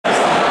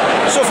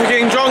So for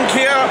getting drunk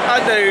here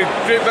at the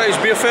Great British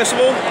Beer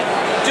Festival,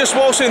 just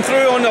waltzing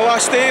through on the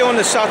last day, on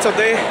the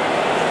Saturday,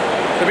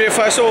 the Beer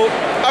Festival,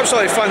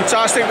 absolutely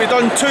fantastic. We've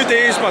done 2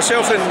 days,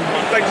 myself and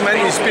Big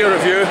Minty's beer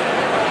review.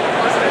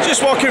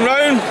 Just walking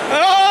round,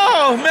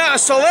 oh, met a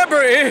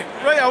celebrity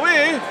right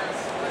away,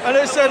 and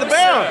it's the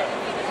bear.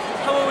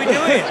 How are we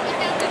doing?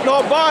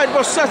 Not bad,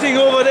 we're sitting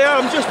over there,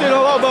 I'm just doing a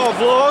little bit of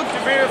vlog.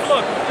 Vlog.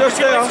 Just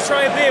there. Let's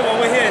try a beer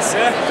while we're here,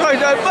 sir.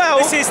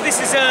 Well, this is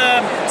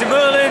De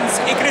Merlin's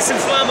Ignis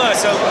and Flammer,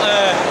 so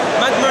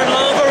magma and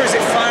lava, or is it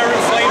fire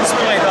and flames,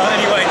 something like that?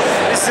 Anyway,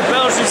 this is a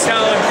Belgian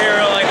style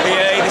Imperial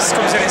IPA. This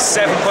comes in at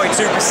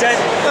 7.2%.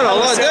 I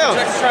like that.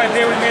 Would you like to try a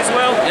beer with me as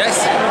well? Yes.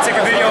 We'll take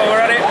a video while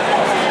we're at it.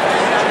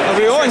 Are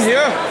we on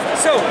here?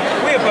 So,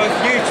 we're both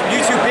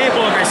YouTube beer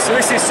bloggers, so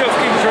this is Suck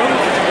King Drunk,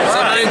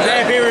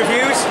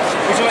 BearBeerReviews.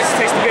 Would you like to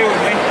taste the beer with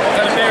me?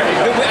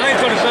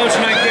 I've got a Belgian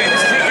IPA. This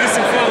is Ignis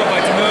and Flammer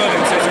by De Merlin,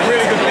 so it's a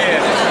really good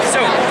beer.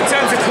 So, in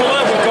terms of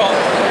colour, we've got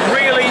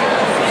really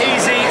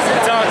easy,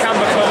 dark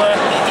amber colour,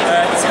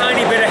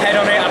 tiny bit of head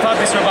on it. I've had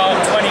this for about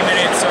 20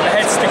 minutes, so the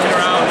head's sticking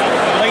around,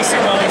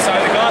 lacing well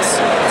inside the glass.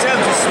 In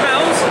terms of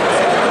smells,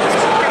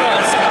 look at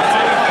that smell.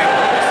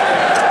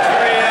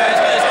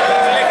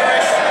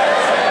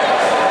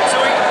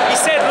 So he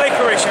said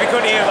licorice, if you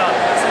couldn't hear that.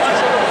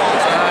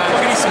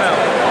 What can you smell?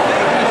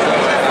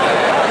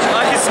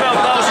 I can smell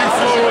Belgian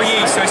floral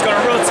yeast, so it's got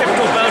a real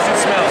typical Belgian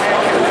smell.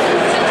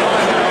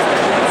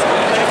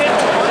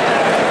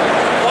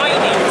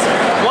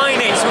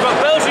 Winey. So we've got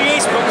Belgian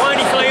yeast, but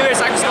winey flavours,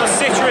 I can smell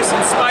citrus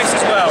and spice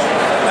as well.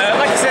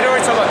 Like I said, I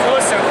already talked about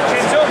colours, so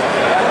chins up.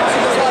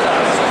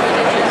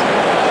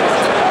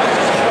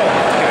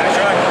 Give it a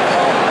try.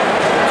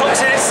 Comes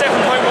in at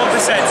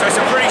 7.1%, so it's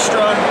a pretty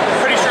strong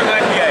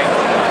IPA.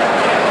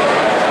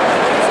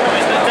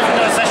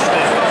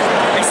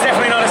 It's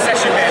definitely not a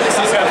session beer. This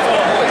is a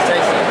full.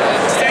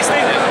 It's tasty.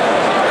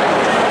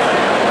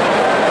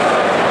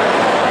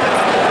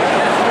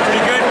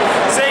 Pretty good.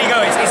 So there you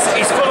go.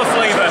 It's full of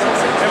flavour.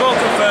 They've all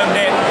confirmed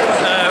it.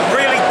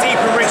 Really deep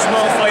and rich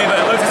malt flavour.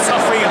 Loads of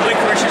toffee and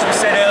licorice, as we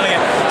said earlier.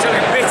 It's got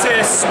a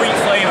bitter, sweet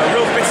flavour.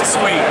 Real bitter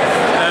sweet.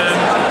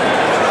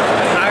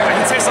 I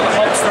can taste all the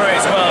hops through it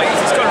as well.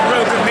 It's got a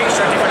real good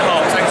mixture of different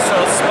hops. I can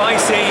smell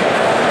spicy.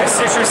 There's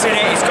citrus in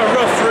it. It's got a real